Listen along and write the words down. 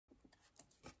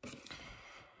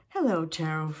Hello,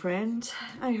 tarot friends.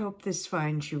 I hope this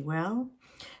finds you well.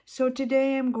 So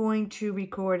today I'm going to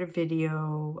record a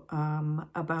video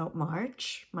about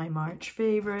March, my March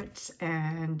favorites,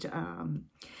 and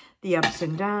the ups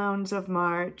and downs of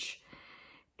March.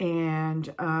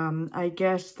 And I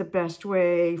guess the best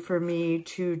way for me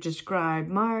to describe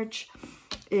March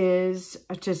is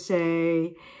to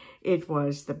say it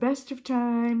was the best of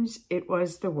times, it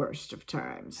was the worst of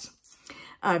times.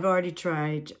 I've already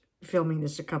tried filming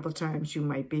this a couple times. You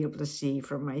might be able to see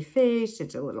from my face.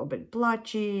 It's a little bit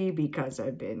blotchy because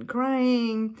I've been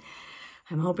crying.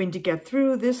 I'm hoping to get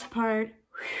through this part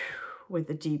with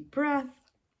a deep breath.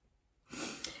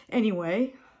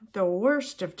 Anyway, the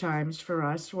worst of times for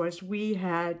us was we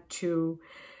had to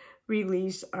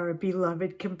release our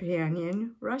beloved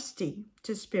companion, Rusty,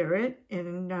 to spirit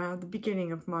in the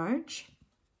beginning of March.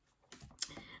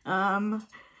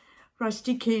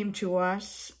 Rusty came to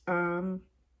us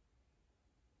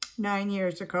 9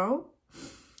 years ago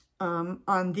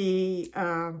on the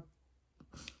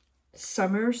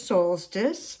summer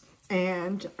solstice,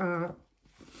 and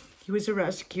he was a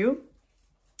rescue.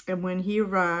 And when he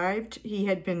arrived, he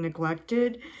had been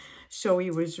neglected, so he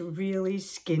was really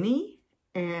skinny,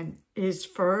 and his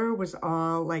fur was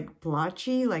all like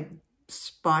blotchy, like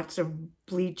spots of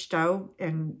bleached out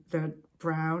and the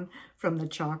brown from the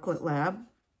chocolate lab.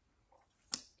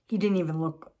 He didn't even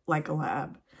look like a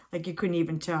lab. Like you couldn't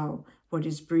even tell what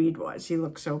his breed was. He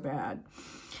looked so bad.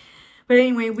 But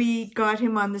anyway, we got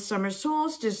him on the summer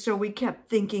solstice, so we kept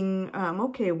thinking,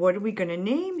 okay, what are we going to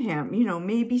name him? You know,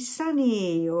 maybe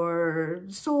Sunny or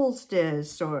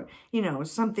Solstice or, you know,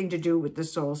 something to do with the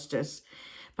solstice.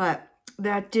 But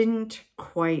that didn't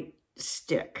quite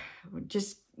stick.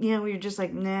 Just, you know, we were just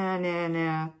like,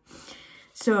 nah.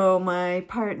 So my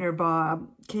partner, Bob,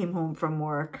 came home from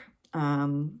work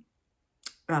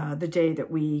the day that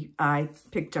I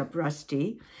picked up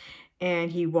Rusty,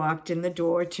 and he walked in the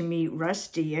door to meet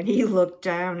Rusty, and he looked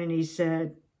down and he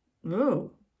said,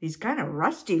 "Ooh, he's kind of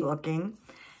rusty looking."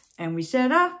 And we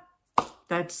said,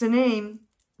 that's the name,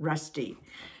 Rusty.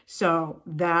 So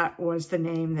that was the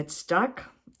name that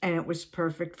stuck, and it was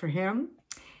perfect for him.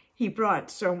 He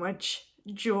brought so much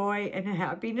joy and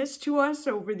happiness to us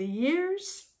over the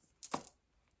years,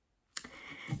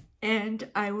 and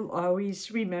I will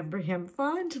always remember him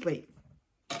fondly.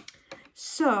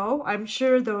 So I'm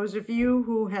sure those of you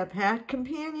who have had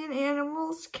companion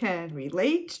animals can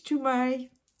relate to my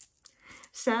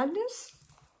sadness.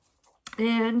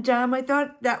 And I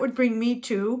thought that would bring me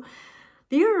to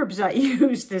the herbs I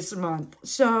used this month.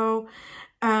 So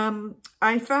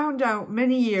I found out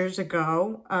many years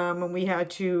ago when we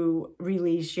had to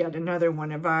release yet another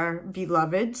one of our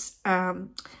beloveds,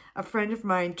 a friend of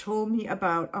mine told me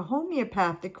about a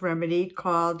homeopathic remedy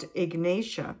called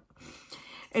Ignatia.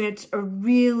 And it's a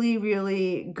really,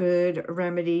 really good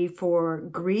remedy for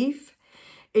grief.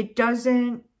 It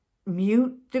doesn't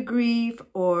mute the grief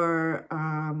or,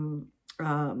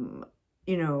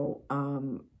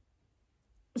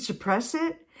 suppress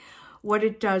it. What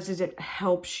it does is it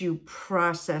helps you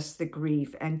process the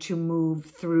grief and to move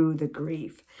through the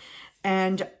grief.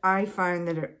 And I find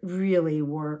that it really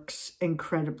works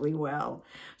incredibly well.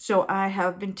 So I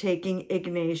have been taking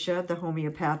Ignatia, the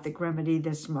homeopathic remedy,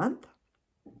 this month.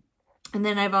 And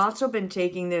then I've also been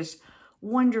taking this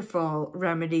wonderful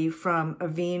remedy from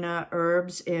Avena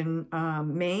Herbs in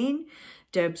Maine.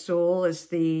 Deb Soul is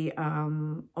the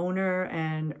owner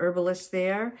and herbalist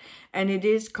there. And it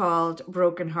is called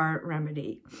Broken Heart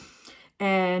Remedy.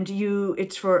 And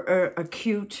it's for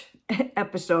acute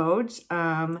episodes.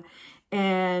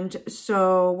 And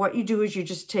so what you do is you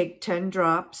just take 10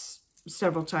 drops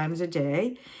several times a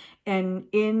day. And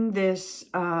in this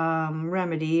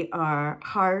remedy are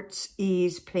Heart's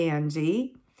Ease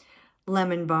Pansy,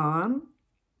 Lemon Balm,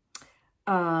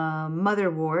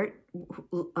 Motherwort,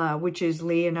 which is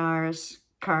Leonurus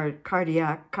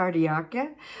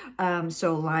cardiaca,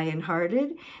 so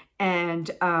lion-hearted,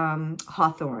 and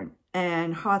Hawthorn.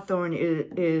 And Hawthorn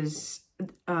is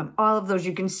all of those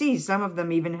you can see. Some of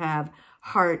them even have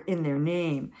heart in their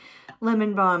name.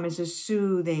 Lemon Balm is a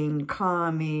soothing,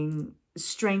 calming,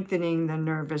 strengthening the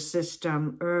nervous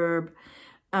system herb.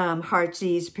 Heart's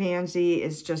Ease Pansy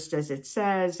is just as it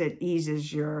says. It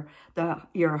eases your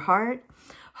heart.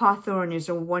 Hawthorn is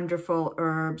a wonderful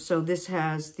herb. So this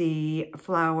has the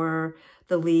flower,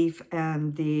 the leaf,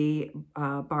 and the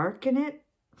bark in it.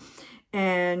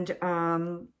 And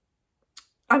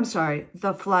I'm sorry,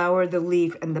 the flower, the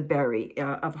leaf, and the berry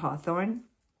of hawthorn.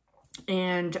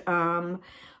 And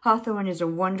hawthorn is a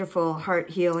wonderful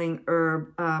heart-healing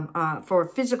herb for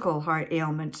physical heart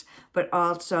ailments, but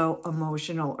also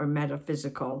emotional or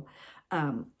metaphysical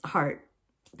heart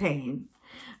pain.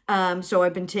 So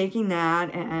I've been taking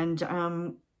that,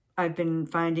 and I've been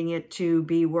finding it to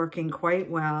be working quite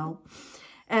well.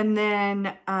 And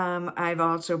then I've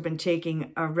also been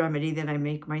taking a remedy that I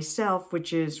make myself,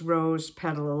 which is rose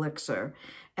petal elixir.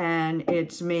 And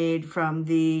it's made from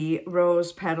the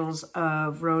rose petals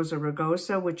of Rosa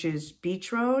rugosa, which is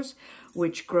beach rose,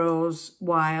 which grows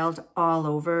wild all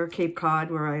over Cape Cod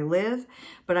where I live.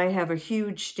 But I have a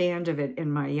huge stand of it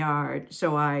in my yard.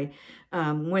 So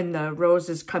when the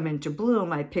roses come into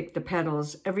bloom, I pick the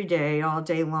petals every day, all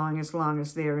day long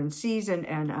as they're in season,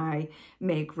 and I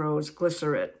make rose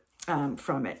glycerin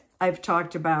from it. I've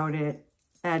talked about it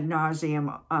ad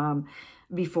nauseum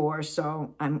before,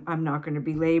 so I'm not going to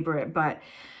belabor it, but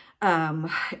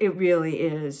it really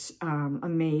is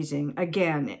amazing.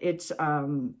 Again, it's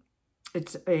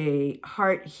a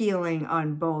heart healing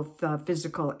on both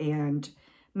physical and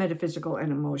metaphysical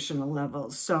and emotional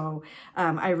levels. So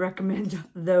I recommend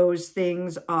those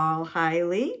things all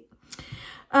highly.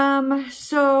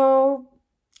 So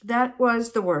that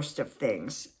was the worst of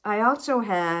things. I also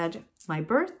had my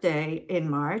birthday in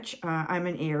March. I'm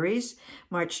an Aries,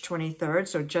 March 23rd,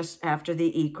 so just after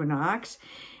the equinox.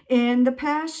 In the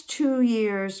past 2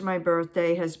 years, my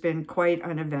birthday has been quite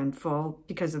uneventful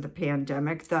because of the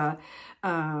pandemic.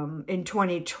 In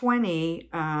 2020,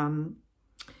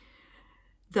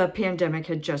 the pandemic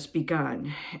had just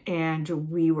begun, and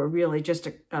we were really just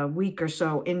a week or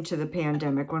so into the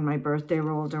pandemic when my birthday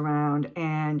rolled around,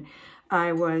 and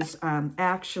I was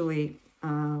actually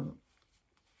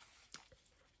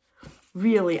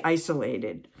really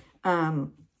isolated.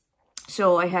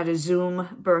 So I had a Zoom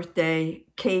birthday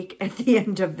cake at the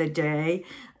end of the day,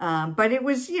 but it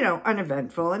was,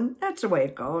 uneventful, and that's the way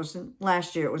it goes. And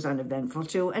last year it was uneventful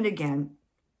too, and again,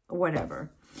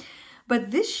 whatever.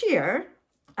 But this year,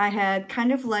 I had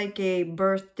kind of like a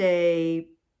birthday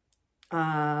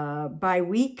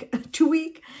bi-week,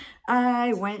 2-week.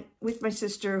 I went with my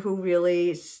sister, who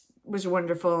really was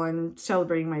wonderful and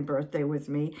celebrating my birthday with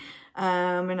me.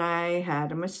 And I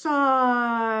had a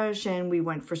massage, and we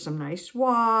went for some nice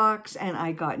walks, and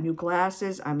I got new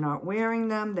glasses. I'm not wearing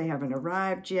them. They haven't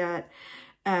arrived yet.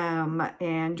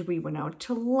 And we went out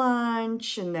to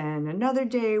lunch, and then another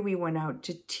day we went out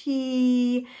to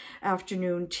tea,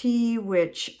 afternoon tea,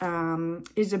 which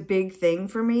is a big thing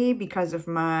for me because of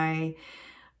my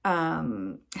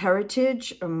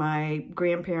heritage. My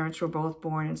grandparents were both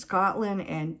born in Scotland,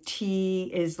 and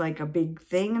tea is like a big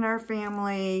thing in our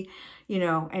family.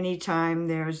 Anytime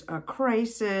there's a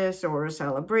crisis or a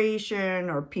celebration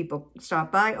or people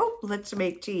stop by, oh, let's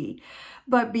make tea.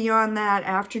 But beyond that,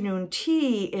 afternoon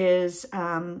tea is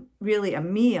really a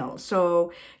meal.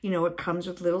 So, it comes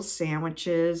with little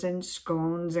sandwiches and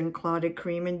scones and clotted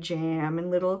cream and jam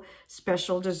and little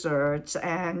special desserts.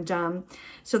 And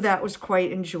so that was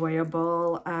quite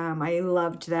enjoyable. I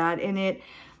loved that. And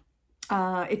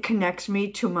it connects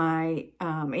me to my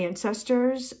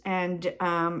ancestors, and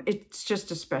it's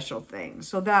just a special thing.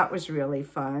 So that was really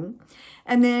fun.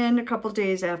 And then a couple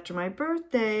days after my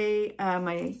birthday,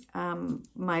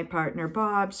 my partner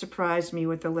Bob surprised me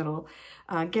with a little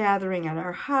gathering at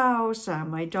our house.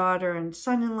 My daughter and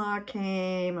son-in-law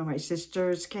came, and my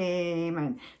sisters came,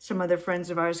 and some other friends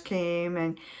of ours came,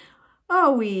 and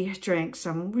we drank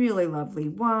some really lovely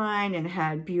wine and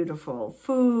had beautiful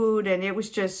food, and it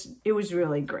was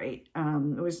really great.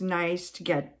 It was nice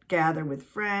to gather with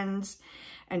friends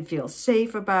and feel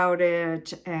safe about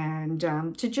it, and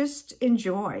to just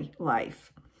enjoy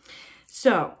life.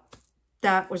 So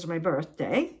that was my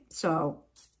birthday. So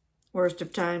worst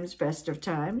of times, best of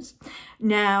times.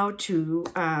 Now to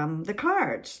the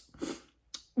cards.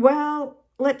 Well,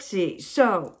 let's see.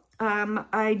 So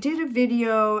I did a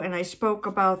video, and I spoke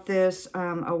about this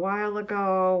a while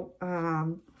ago,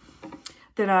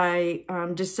 that I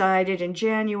decided in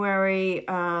January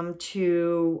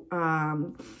to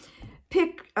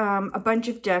pick a bunch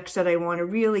of decks that I want to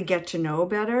really get to know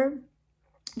better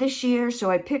this year.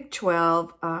 So I picked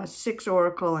 12, 6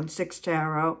 Oracle and 6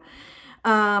 Tarot.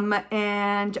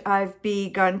 And I've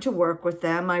begun to work with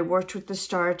them. I worked with the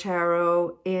Star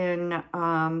Tarot in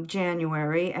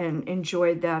January and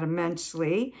enjoyed that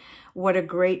immensely. What a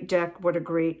great deck, what a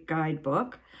great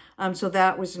guidebook. So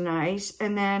that was nice.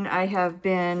 And then I have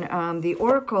been, the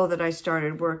Oracle that I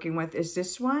started working with is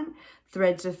this one,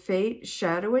 Threads of Fate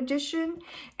Shadow Edition.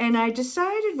 And I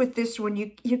decided with this one,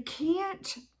 you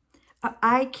can't,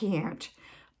 I can't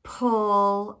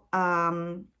pull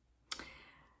a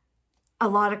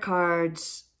lot of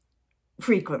cards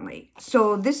frequently.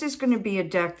 So this is going to be a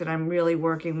deck that I'm really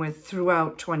working with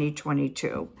throughout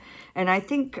 2022. And I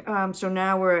think, so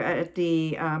now we're at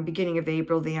the beginning of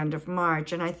April, the end of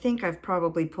March, and I think I've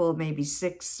probably pulled maybe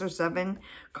 6 or 7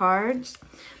 cards.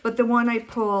 But the one I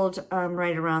pulled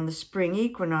right around the spring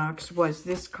equinox was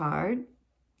this card,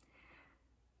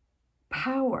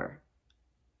 Power.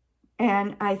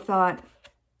 And I thought,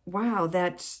 wow,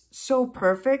 that's so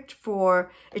perfect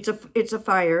for, it's a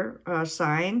fire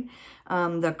sign.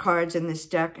 The cards in this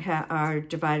deck are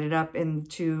divided up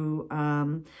into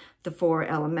the 4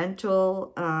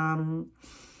 elemental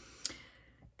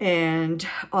and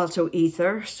also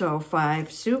ether, so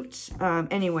 5 suits.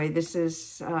 Anyway, this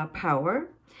is Power.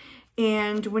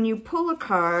 And when you pull a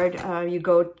card, you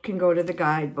can go to the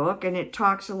guidebook, and it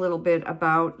talks a little bit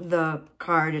about the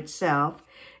card itself.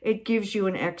 It gives you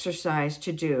an exercise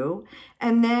to do,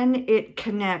 and then it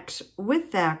connects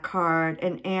with that card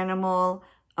an animal,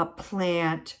 a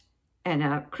plant, and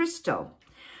a crystal.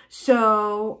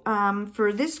 So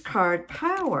for this card,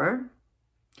 Power,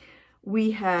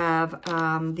 we have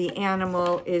the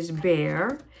animal is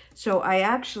bear. So I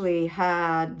actually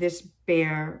had this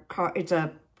bear card. It's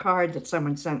a card that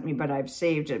someone sent me, but I've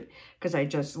saved it because I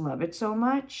just love it so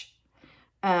much.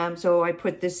 So I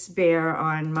put this bear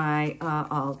on my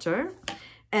altar.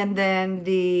 And then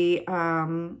the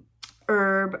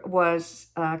herb was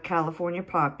California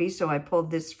poppy. So I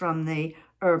pulled this from the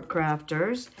Herb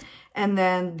Crafters. And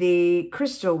then the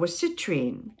crystal was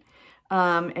citrine.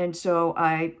 And so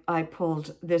I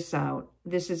pulled this out.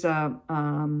 This is a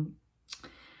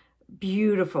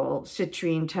beautiful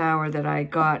citrine tower that I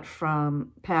got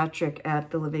from Patrick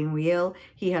at the Living Wheel.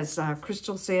 He has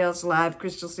crystal sales, live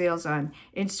crystal sales on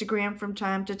Instagram from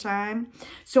time to time.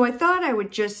 So I thought I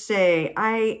would just say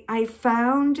I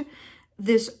found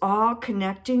this all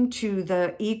connecting to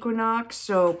the equinox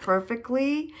so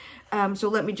perfectly. So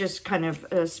let me just kind of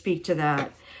speak to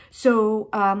that. So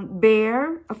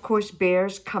bear, of course,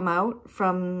 bears come out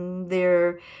from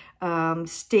their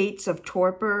states of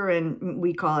torpor, and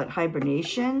we call it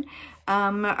hibernation,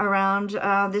 around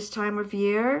this time of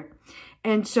year.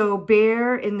 And so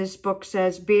bear in this book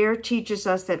says, bear teaches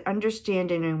us that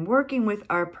understanding and working with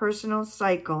our personal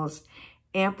cycles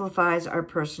amplifies our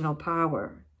personal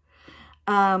power.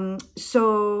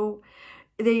 So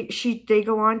they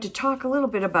go on to talk a little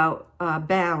bit about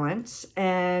balance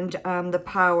and the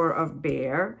power of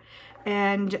bear.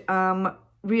 And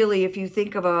really, if you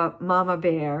think of a mama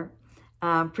bear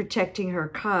protecting her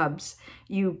cubs,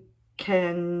 you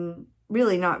can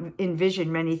really not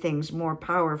envision many things more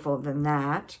powerful than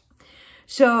that.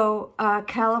 So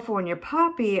California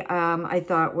poppy, I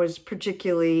thought was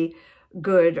particularly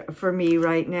good for me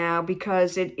right now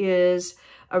because it is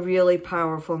a really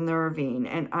powerful nervine,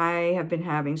 and I have been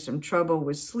having some trouble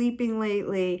with sleeping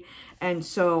lately, and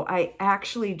so I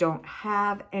actually don't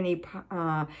have any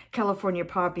California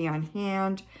poppy on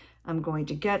hand. I'm going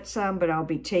to get some, but I'll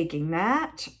be taking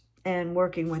that and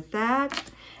working with that.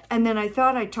 And then I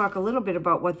thought I'd talk a little bit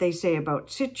about what they say about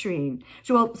citrine.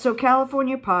 So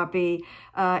California poppy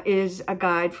is a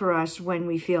guide for us when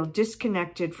we feel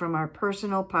disconnected from our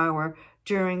personal power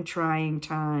during trying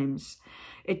times.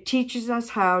 It teaches us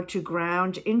how to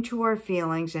ground into our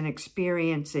feelings and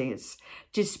experiences,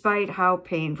 despite how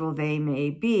painful they may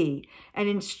be, and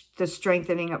in the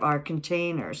strengthening of our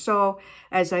container. So,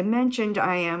 as I mentioned,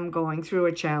 I am going through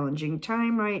a challenging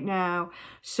time right now,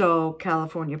 so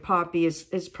California poppy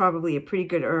is probably a pretty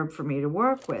good herb for me to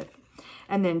work with.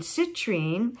 And then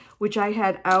citrine, which I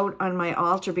had out on my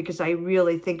altar because I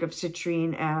really think of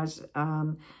citrine as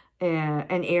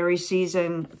an Aries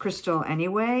season crystal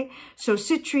anyway. So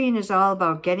citrine is all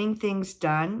about getting things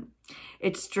done.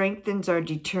 It strengthens our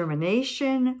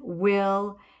determination,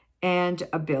 will, and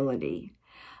ability.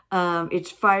 Its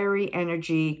fiery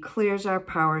energy clears our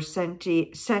power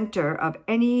center of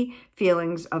any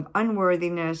feelings of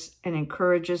unworthiness and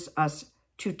encourages us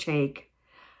to take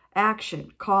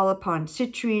action. Call upon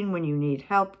citrine when you need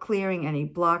help clearing any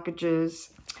blockages.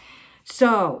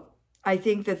 So I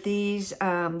think that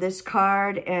this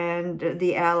card and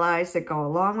the allies that go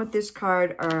along with this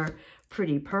card are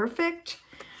pretty perfect.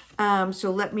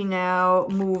 So let me now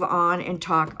move on and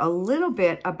talk a little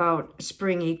bit about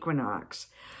spring equinox.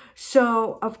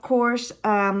 So, of course,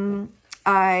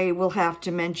 I will have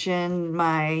to mention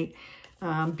my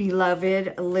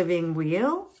beloved Living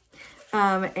Wheel.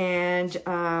 And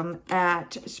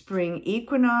at spring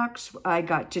equinox, I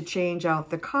got to change out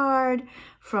the card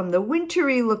from the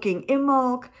wintry looking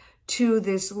Imbolc to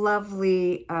this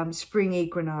lovely spring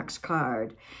equinox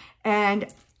card. And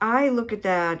I look at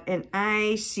that and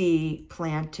I see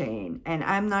plantain, and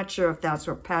I'm not sure if that's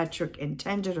what Patrick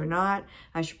intended or not.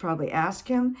 I should probably ask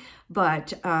him,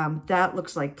 but that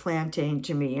looks like plantain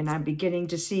to me, and I'm beginning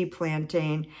to see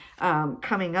plantain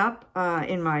coming up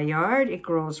in my yard. It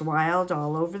grows wild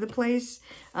all over the place,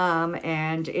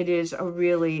 and it is a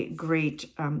really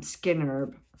great skin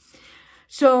herb.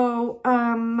 So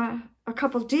a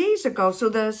couple days ago, so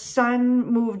the sun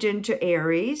moved into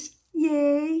Aries.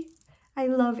 Yay! I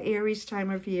love Aries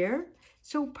time of year.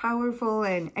 So powerful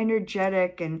and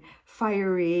energetic and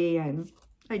fiery, and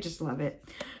I just love it.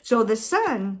 So the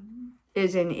sun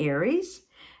is in Aries,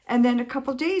 and then a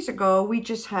couple days ago, we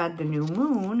just had the new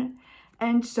moon,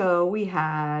 and so we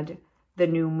had the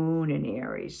new moon in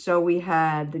Aries. So we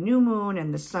had the new moon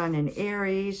and the sun in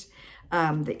Aries,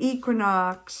 the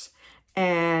equinox,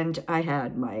 and I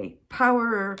had my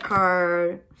power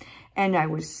card, and I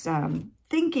was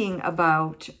thinking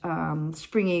about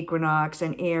spring equinox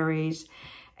and Aries,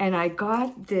 and I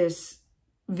got this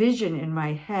vision in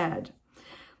my head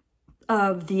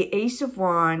of the Ace of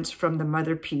Wands from the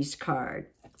Mother Peace card.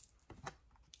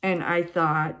 And I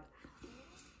thought,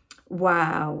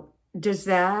 wow, does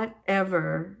that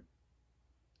ever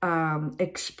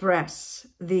express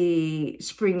the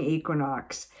spring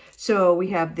equinox? So we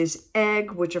have this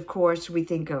egg, which of course we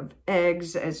think of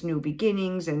eggs as new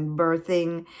beginnings and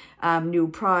birthing new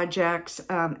projects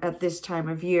at this time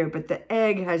of year. But the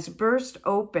egg has burst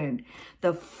open.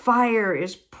 The fire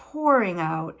is pouring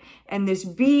out. And this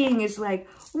being is like,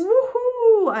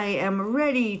 woohoo, I am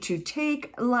ready to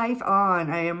take life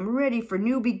on. I am ready for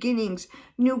new beginnings,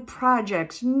 new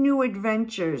projects, new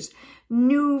adventures,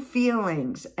 new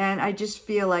feelings. And I just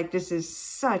feel like this is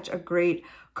such a great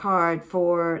card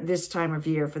for this time of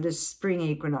year, for this spring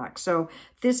equinox. So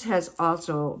this has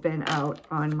also been out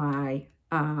on my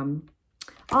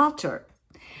altar.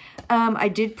 I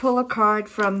did pull a card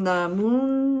from the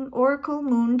Moon Oracle,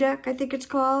 Moon Deck, I think it's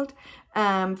called,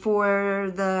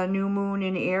 for the new moon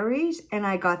in Aries. And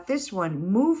I got this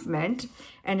one, Movement,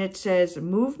 and it says,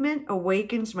 Movement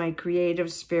awakens my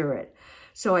creative spirit.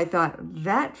 So I thought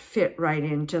that fit right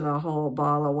into the whole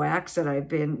ball of wax that I've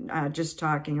been just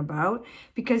talking about.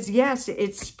 Because yes,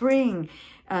 it's spring,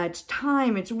 it's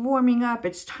time, it's warming up,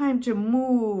 it's time to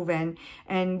move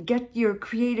and get your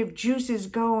creative juices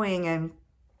going and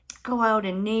go out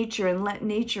in nature and let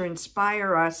nature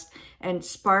inspire us and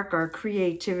spark our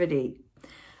creativity.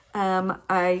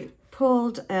 I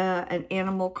pulled an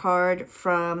animal card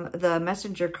from the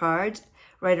messenger cards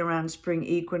right around spring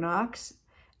equinox.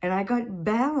 And I got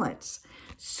balance.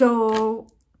 So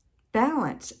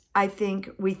balance, I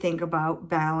think we think about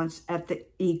balance at the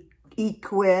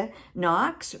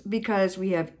equinox because we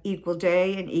have equal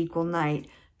day and equal night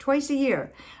twice a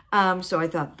year. So I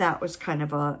thought that was kind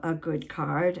of a good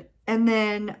card. And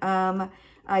then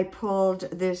I pulled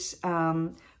this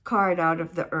card out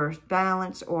of the Earth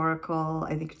Balance Oracle.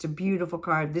 I think it's a beautiful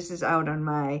card. This is out on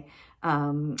my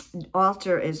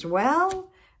altar as well.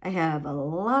 I have a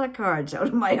lot of cards out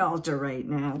of my altar right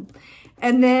now.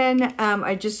 And then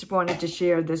I just wanted to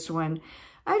share this one.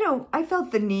 I felt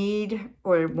the need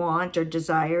or want or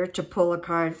desire to pull a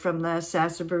card from the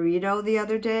Sasaburrito the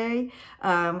other day.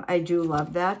 I do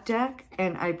love that deck.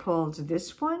 And I pulled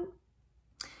this one,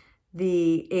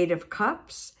 the Eight of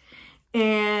Cups.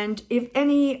 And if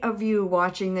any of you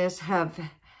watching this have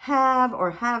had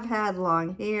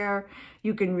long hair,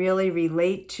 you can really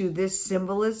relate to this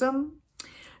symbolism.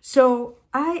 So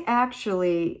I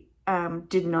actually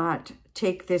did not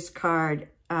take this card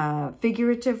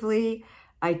figuratively.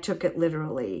 I took it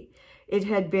literally. It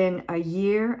had been 1.5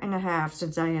 years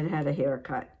since I had had a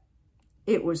haircut.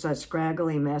 It was a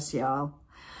scraggly mess, y'all.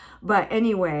 But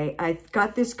anyway, I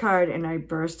got this card and I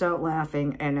burst out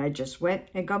laughing and I just went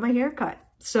and got my hair cut.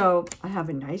 So I have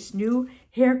a nice new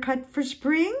haircut for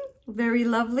spring. Very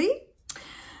lovely.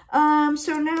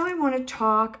 So now I want to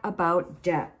talk about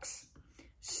decks.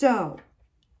 So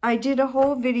I did a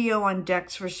whole video on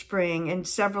decks for spring, and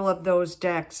several of those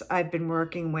decks I've been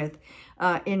working with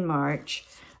in March.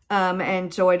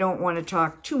 And so I don't want to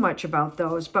talk too much about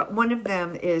those, but one of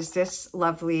them is this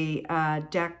lovely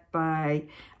deck by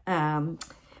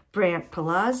Brant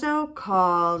Palazzo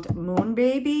called Moon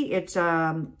Baby. It's,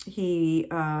 he,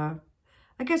 I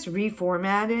guess,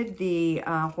 reformatted the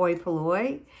hoi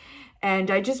polloi.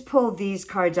 And I just pulled these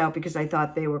cards out because I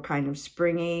thought they were kind of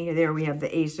springy. There we have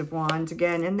the Ace of Wands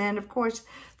again. And then, of course,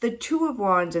 the Two of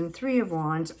Wands and Three of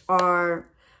Wands are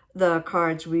the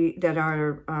cards that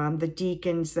are the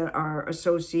deacons that are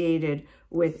associated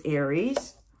with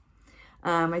Aries.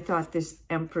 I thought this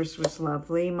Empress was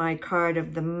lovely. My card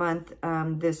of the month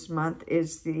this month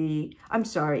is in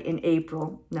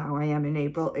April, now I am in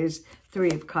April, is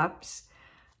Three of Cups.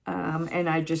 And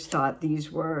I just thought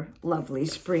these were lovely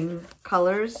spring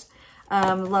colors.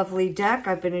 Lovely deck.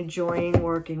 I've been enjoying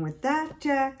working with that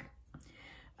deck.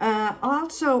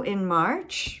 Also in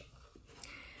March.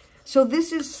 So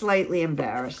this is slightly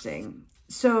embarrassing.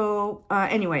 So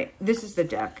anyway, this is the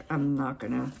deck. I'm not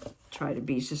going to try to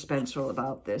be suspenseful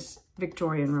about this.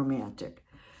 Victorian Romantic.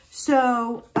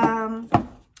 So,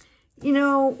 you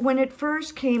know, when it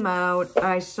first came out,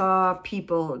 I saw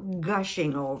people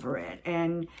gushing over it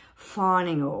and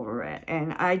fawning over it.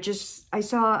 And I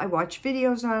watched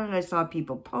videos on it. I saw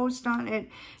people post on it.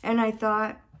 And I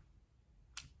thought,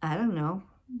 I don't know,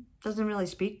 doesn't really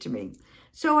speak to me.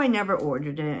 So I never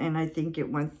ordered it. And I think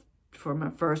it went from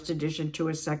a first edition to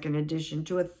a second edition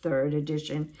to a third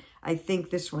edition. I think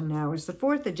this one now is the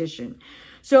fourth edition.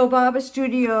 So Baba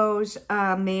Studios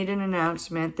made an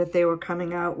announcement that they were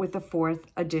coming out with a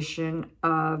fourth edition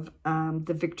of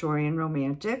the Victorian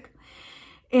Romantic.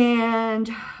 And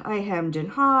I hemmed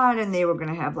and hawed, and they were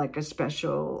going to have like a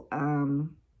special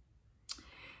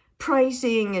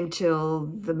pricing until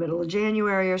the middle of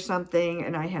January or something.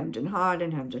 And I hemmed and hawed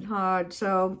and hemmed and hawed.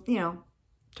 So, you know,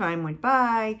 time went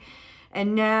by.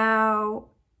 And now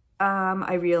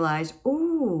I realize,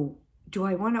 oh, do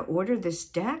I want to order this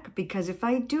deck? Because if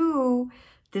I do,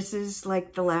 this is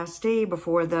like the last day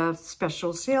before the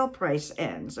special sale price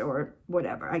ends or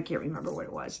whatever. I can't remember what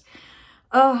it was.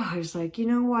 Oh, I was like, you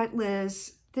know what,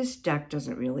 Liz? This deck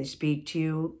doesn't really speak to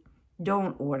you.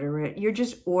 Don't order it. You're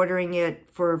just ordering it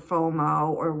for FOMO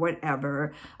or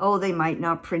whatever. Oh, they might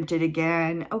not print it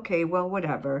again. Okay, well,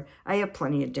 whatever. I have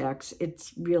plenty of decks.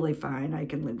 It's really fine. I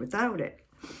can live without it.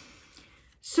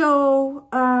 So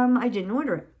I didn't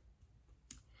order it.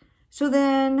 So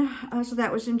then, so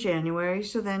that was in January.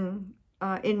 So then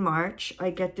in March,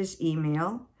 I get this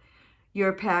email.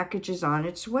 Your package is on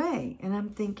its way. And I'm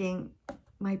thinking,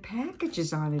 my package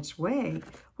is on its way?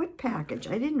 What package?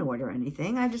 I didn't order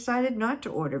anything. I decided not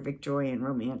to order Victorian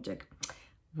Romantic.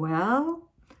 Well,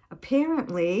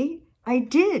 apparently I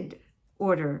did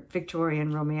order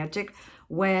Victorian Romantic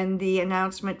when the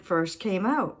announcement first came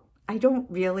out. I don't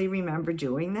really remember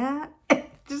doing that.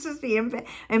 This is the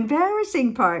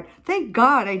embarrassing part. Thank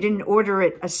God I didn't order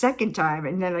it a second time,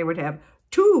 and then I would have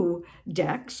two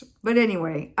decks. But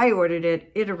anyway, I ordered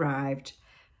it. It arrived.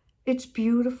 It's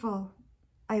beautiful.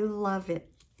 I love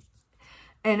it.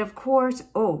 And of course,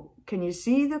 oh, can you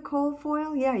see the cold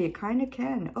foil? Yeah, you kind of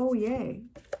can. Oh, yay.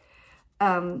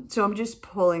 So I'm just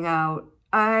pulling out.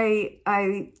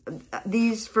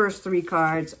 These first three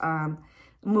cards,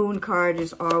 Moon card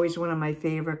is always one of my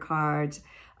favorite cards.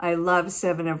 I love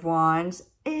Seven of Wands,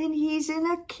 and he's in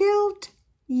a kilt.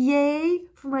 Yay,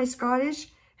 for my Scottish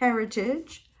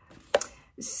heritage.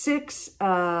 Six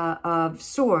of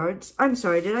Swords. I'm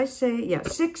sorry, did I say? Yeah,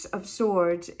 Six of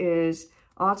Swords is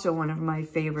also one of my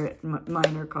favorite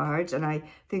minor cards, and I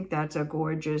think that's a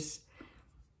gorgeous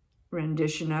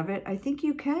rendition of it. I think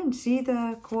you can see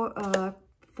the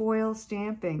foil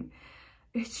stamping.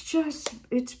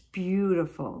 It's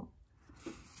beautiful.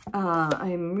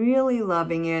 I'm really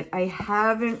loving it. I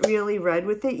haven't really read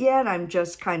with it yet. I'm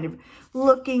just kind of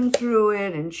looking through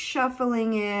it and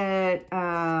shuffling it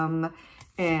and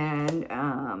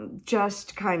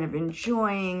just kind of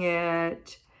enjoying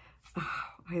it. Oh,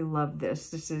 I love this.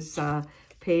 This is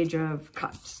Page of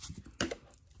Cups.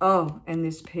 Oh, and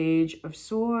this Page of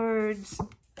Swords,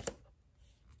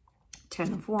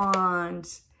 Ten of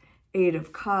Wands, Eight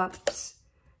of Cups.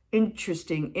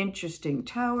 Interesting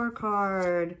Tower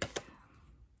card.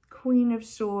 Queen of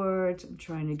Swords. I'm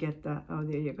trying to get that. Oh,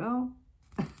 there you go.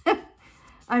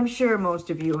 I'm sure most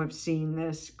of you have seen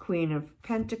this. Queen of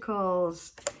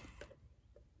Pentacles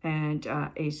and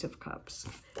Ace of Cups.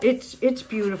 It's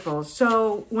beautiful.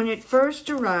 So when it first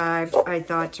arrived, I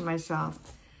thought to myself,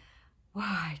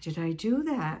 why did I do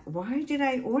that? Why did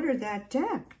I order that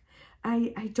deck?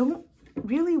 I don't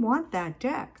really want that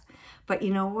deck. But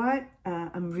you know what?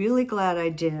 I'm really glad I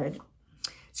did.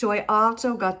 So I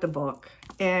also got the book.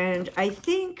 And I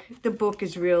think the book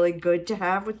is really good to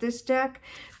have with this deck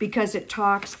because it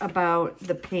talks about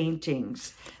the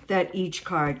paintings that each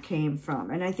card came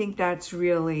from. And I think that's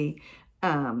really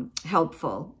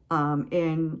helpful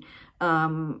and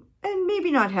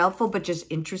maybe not helpful, but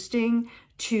just interesting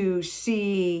to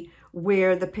see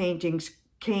where the paintings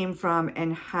came from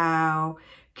and how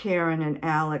Karen and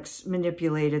Alex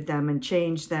manipulated them and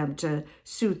changed them to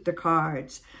suit the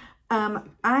cards.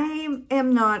 I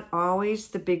am not always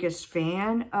the biggest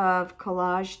fan of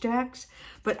collage decks,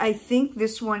 but I think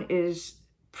this one is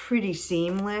pretty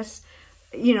seamless.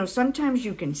 You know, sometimes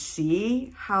you can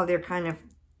see how they're kind of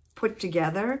put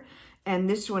together, and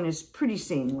this one is pretty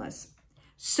seamless.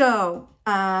 So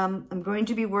I'm going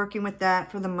to be working with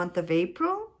that for the month of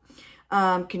April,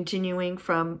 continuing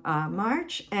from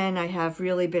March, and I have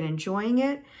really been enjoying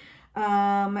it.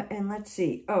 And let's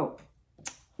see. Oh,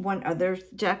 one other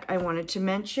deck I wanted to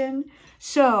mention.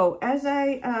 So as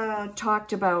I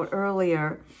talked about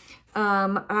earlier,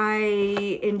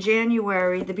 in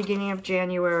January, the beginning of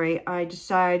January, I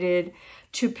decided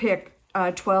to pick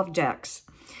 12 decks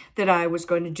that I was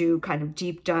going to do kind of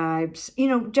deep dives, you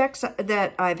know, decks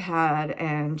that I've had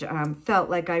and felt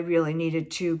like I really needed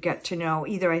to get to know.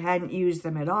 Either I hadn't used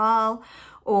them at all,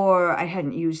 or I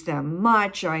hadn't used them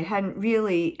much, or I hadn't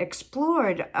really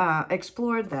explored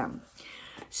them.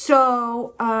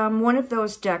 So one of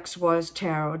those decks was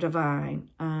Tarot Divine,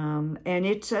 and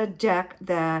it's a deck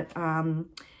that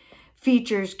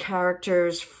features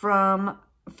characters from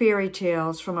fairy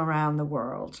tales from around the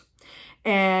world.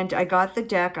 And I got the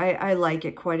deck. I like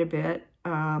it quite a bit,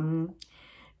 and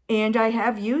I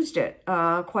have used it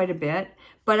quite a bit,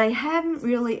 but I hadn't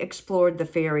really explored the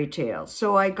fairy tales.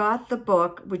 So I got the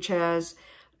book, which has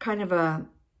kind of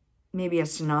maybe a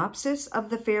synopsis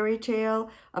of the fairy tale,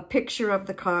 a picture of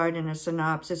the card, and a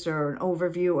synopsis or an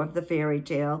overview of the fairy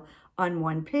tale on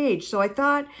one page. So I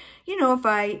thought, you know,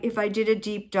 if I did a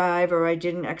deep dive or I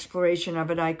did an exploration of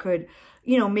it, I could,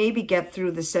 you know, maybe get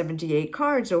through the 78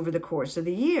 cards over the course of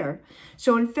the year.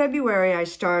 So in February, I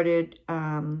started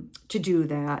to do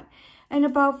that. And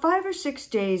about 5 or 6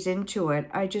 days into it,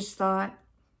 I just thought,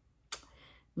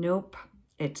 nope,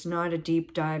 it's not a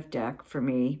deep dive deck for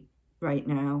me right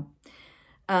now.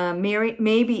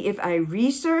 Maybe if I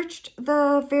researched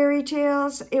the fairy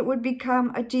tales, it would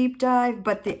become a deep dive,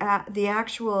 but the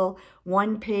actual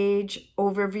one-page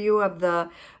overview of the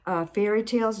fairy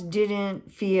tales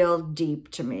didn't feel deep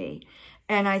to me.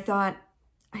 And I thought,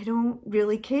 I don't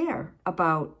really care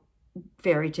about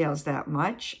fairy tales that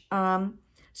much.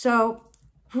 So,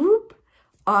 whoop,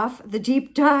 off the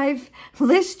deep dive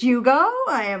list you go.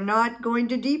 I am not going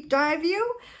to deep dive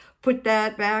you. Put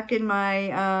that back in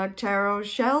my tarot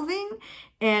shelving,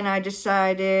 and I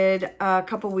decided a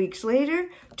couple weeks later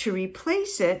to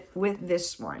replace it with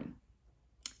this one,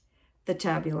 the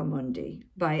Tabula Mundi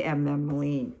by M.M.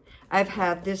 Moline. I've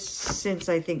had this since,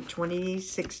 I think,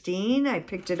 2016. I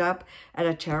picked it up at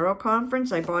a tarot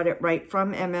conference. I bought it right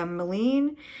from M.M.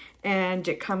 Moline, and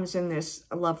it comes in this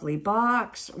lovely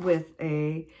box with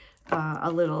a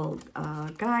little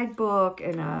guidebook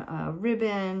and a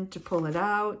ribbon to pull it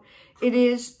out. It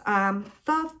is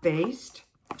thought-based.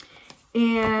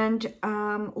 And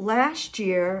last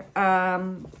year,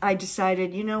 I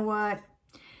decided, you know what?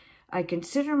 I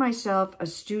consider myself a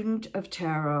student of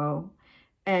tarot,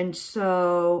 and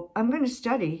so I'm going to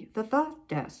study the thought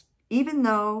desk. Even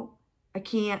though I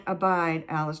can't abide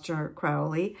Aleister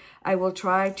Crowley, I will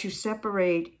try to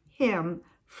separate him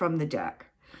from the deck.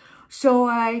 So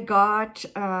I got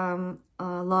Lon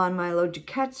Milo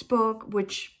Duquette's book,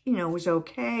 which, you know, was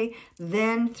okay.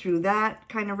 Then through that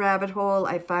kind of rabbit hole,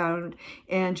 I found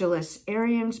Angeles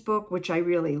Arian's book, which I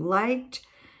really liked.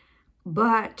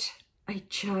 But I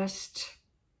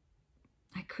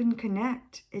couldn't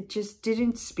connect. It just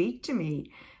didn't speak to me.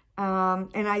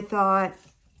 And I thought,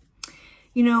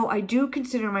 you know, I do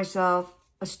consider myself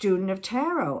a student of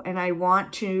tarot, and I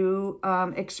want to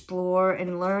explore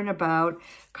and learn about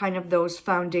kind of those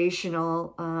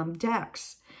foundational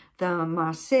decks, the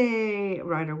Marseille,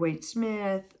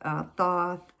 Rider-Waite-Smith,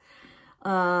 Thoth.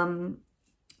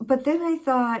 But then I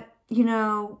thought, you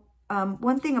know,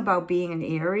 one thing about being an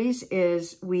Aries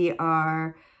is we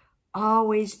are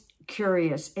always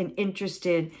curious and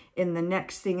interested in the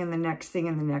next thing and the next thing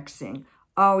and the next thing.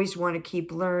 Always want to keep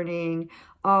learning,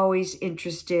 always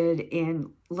interested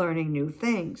in learning new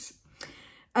things.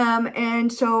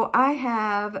 And so I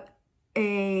have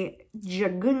a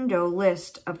gigundo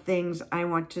list of things I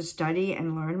want to study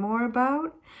and learn more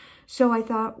about. So I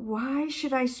thought, why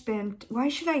should I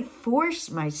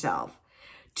force myself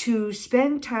to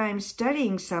spend time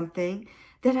studying something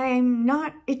that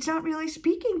it's not really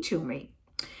speaking to me?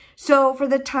 So for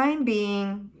the time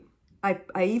being,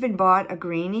 I even bought a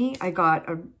greenie. I got,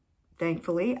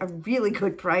 thankfully, a really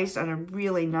good price on a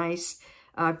really nice,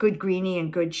 good greenie in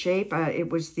good shape.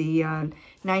 It was the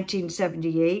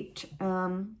 1978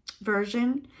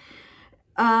 version.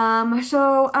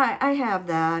 So I have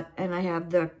that, and I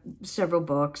have the several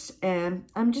books, and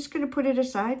I'm just going to put it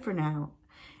aside for now.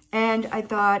 And I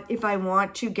thought if I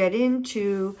want to get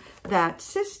into that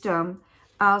system,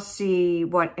 I'll see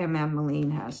what M.M.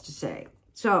 Moline has to say.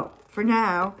 So for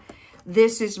now,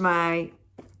 this is my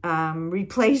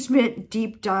replacement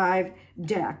deep dive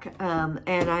deck.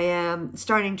 And I am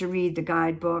starting to read the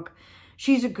guidebook.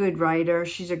 She's a good writer.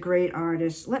 She's a great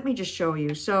artist. Let me just show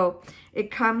you. So it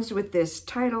comes with this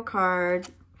title card,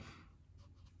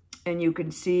 and you can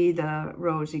see the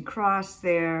rosy cross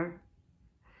there,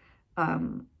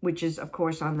 which is, of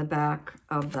course, on the back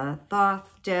of the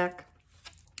Thoth deck.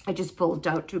 I just pulled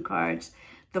out 2 cards.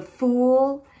 The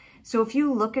Fool. So if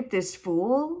you look at this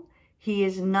Fool, he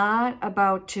is not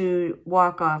about to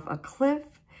walk off a cliff.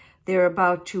 They're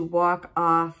about to walk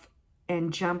off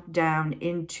and jump down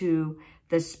into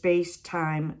the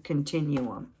space-time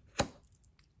continuum.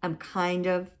 I'm kind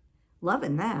of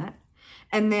loving that.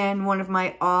 And then one of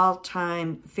my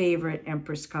all-time favorite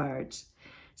Empress cards.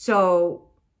 So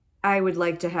I would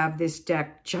like to have this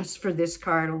deck just for this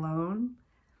card alone.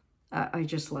 I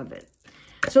just love it.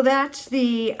 So that's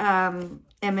the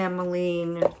M.M.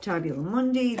 Moline Tabula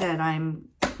Mundi that I'm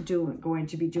going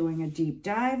to be doing a deep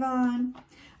dive on.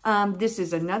 This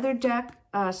is another deck,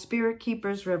 Spirit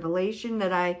Keeper's Revelation,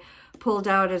 that I pulled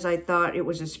out as I thought it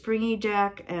was a springy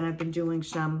deck, and I've been doing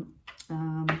some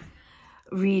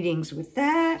readings with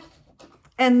that.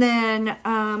 And then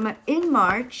in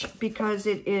March, because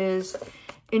it is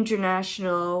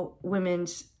International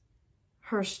Women's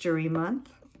Herstory Month,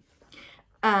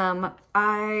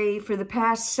 for the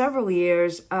past several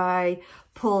years, I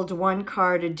pulled 1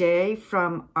 card a day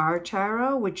from our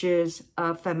tarot, which is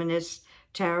a feminist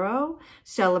tarot,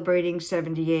 celebrating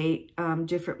 78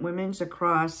 different women's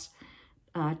across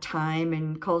time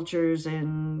and cultures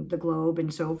and the globe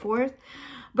and so forth.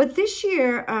 But this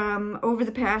year,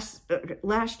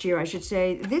 last year, I should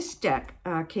say, this deck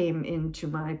came into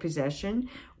my possession,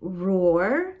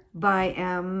 Roar by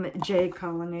M.J.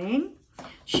 Cullinane.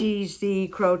 She's the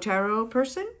Crow Tarot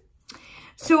person.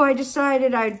 So I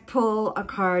decided I'd pull a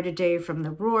card a day from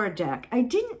the Roar deck. I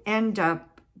didn't end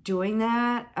up doing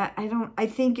that. I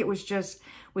think it was just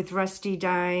with Rusty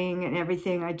dying and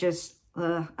everything. I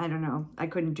don't know. I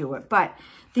couldn't do it. But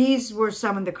these were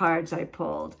some of the cards I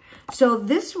pulled. So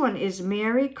this one is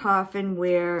Mary Coffin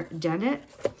Ware Dennett.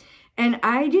 And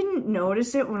I didn't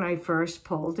notice it when I first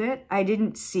pulled it. I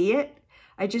didn't see it.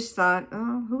 I just thought,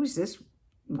 oh, who's this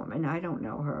woman? I don't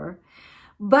know her.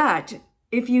 But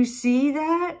if you see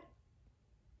that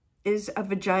is a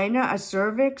vagina, a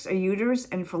cervix, a uterus,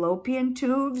 and fallopian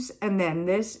tubes, and then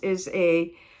this is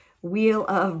a wheel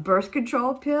of birth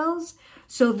control pills.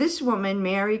 So this woman,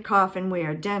 Mary Coffin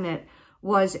Ware Dennett,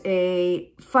 was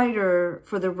a fighter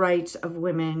for the rights of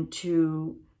women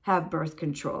to have birth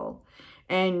control.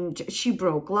 And she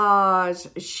broke laws.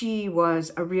 She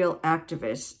was a real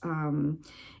activist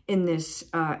in this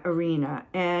arena.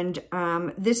 And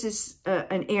this is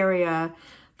an area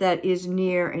that is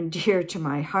near and dear to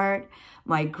my heart.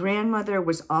 My grandmother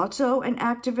was also an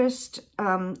activist.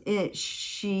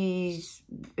 She's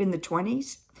in the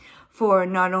 20s for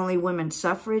not only women's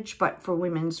suffrage, but for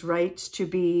women's rights to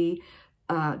be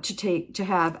to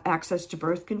have access to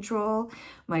birth control.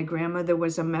 My grandmother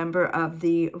was a member of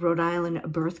the Rhode Island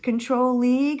Birth Control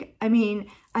League. I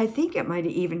mean, I think it might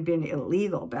have even been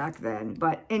illegal back then,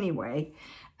 but anyway.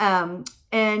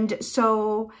 And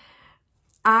so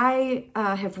I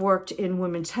have worked in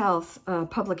women's health,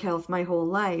 public health, my whole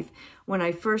life. When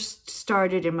I first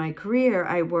started in my career,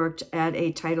 I worked at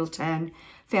a Title X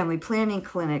family planning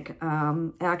clinic,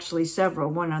 actually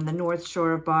several, one on the North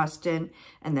Shore of Boston,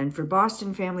 and then for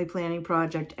Boston Family Planning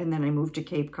Project, and then I moved to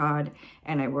Cape Cod,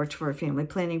 and I worked for a family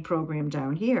planning program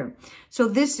down here. So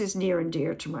this is near and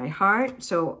dear to my heart,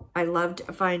 so I loved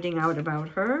finding out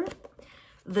about her.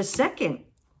 The second,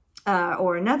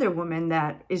 or another woman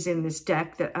that is in this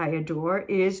deck that I adore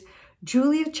is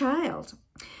Julia Child.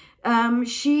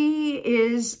 She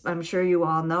is, I'm sure you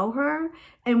all know her,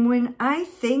 and when I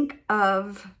think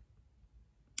of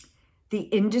the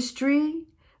industry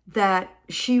that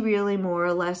she really more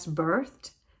or less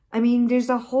birthed, I mean, there's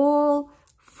a whole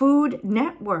food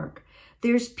network.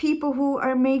 There's people who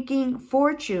are making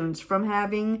fortunes from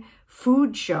having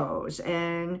food shows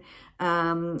and,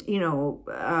 you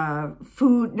know,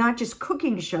 food, not just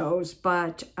cooking shows,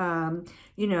 but,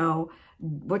 you know,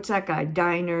 what's that guy?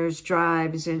 Diners,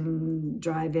 drives, and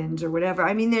drive-ins or whatever.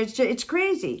 I mean, it's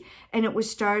crazy. And it was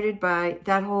started by,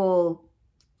 that whole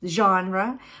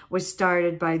genre was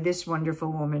started by this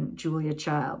wonderful woman, Julia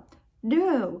Child.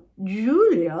 No,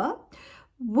 Julia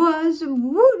was a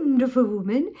wonderful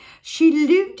woman. She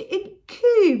lived in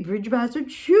Cambridge,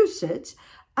 Massachusetts,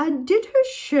 and did her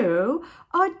show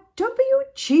on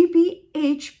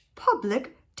WGBH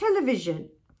Public Television.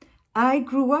 I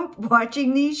grew up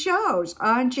watching these shows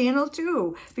on Channel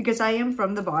 2 because I am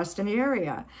from the Boston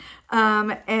area.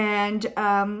 One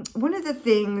of the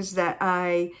things that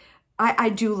I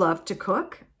do love to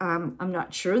cook. I'm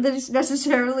not sure that it's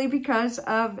necessarily because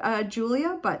of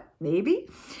Julia, but maybe.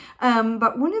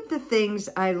 But one of the things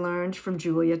I learned from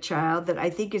Julia Child that I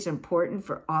think is important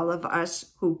for all of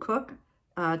us who cook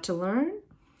to learn,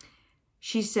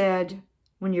 she said,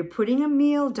 when you're putting a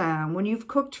meal down, when you've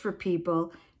cooked for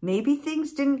people, maybe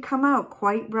things didn't come out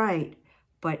quite right,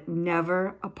 but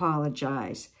never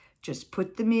apologize. Just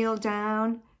put the meal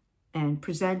down and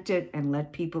present it and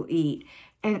let people eat.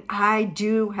 And I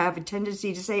do have a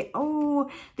tendency to say,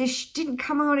 oh, this didn't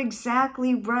come out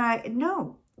exactly right.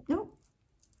 No.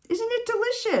 Isn't it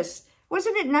delicious?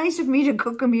 Wasn't it nice of me to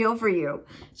cook a meal for you?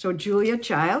 So Julia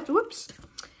Child, whoops.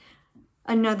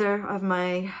 Another of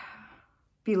my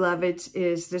beloveds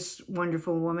is this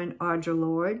wonderful woman, Audre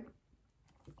Lorde.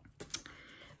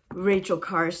 Rachel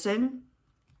Carson,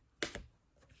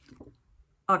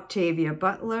 Octavia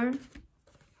Butler,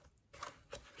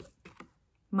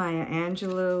 Maya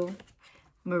Angelou,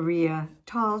 Maria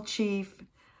Tallchief,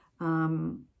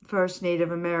 first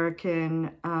Native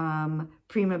American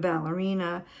prima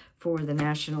ballerina for the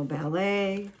National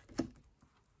Ballet,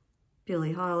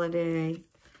 Billie Holiday,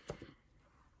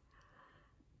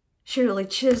 Shirley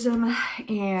Chisholm,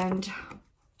 and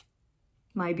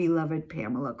my beloved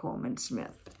Pamela Coleman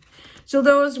Smith. So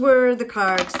those were the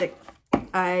cards that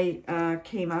I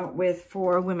came out with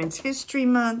for Women's History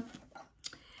Month.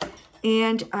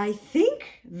 And I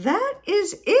think that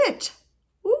is it.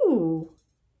 Ooh.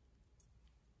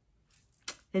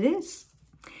 It is.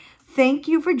 Thank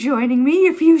you for joining me.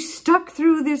 If you stuck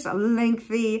through this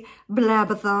lengthy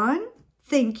blabathon,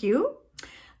 thank you.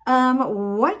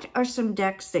 What are some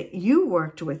decks that you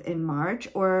worked with in March?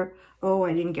 Or, oh,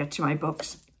 I didn't get to my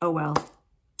books. Oh, well,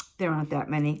 there aren't that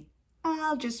many.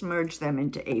 I'll just merge them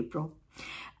into April.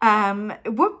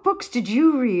 What books did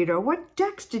you read, or what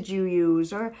decks did you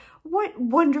use, or what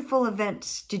wonderful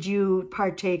events did you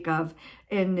partake of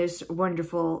in this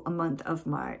wonderful month of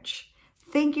March?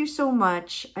 Thank you so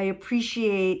much. I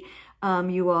appreciate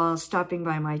you all stopping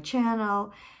by my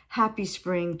channel. Happy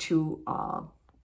spring to all.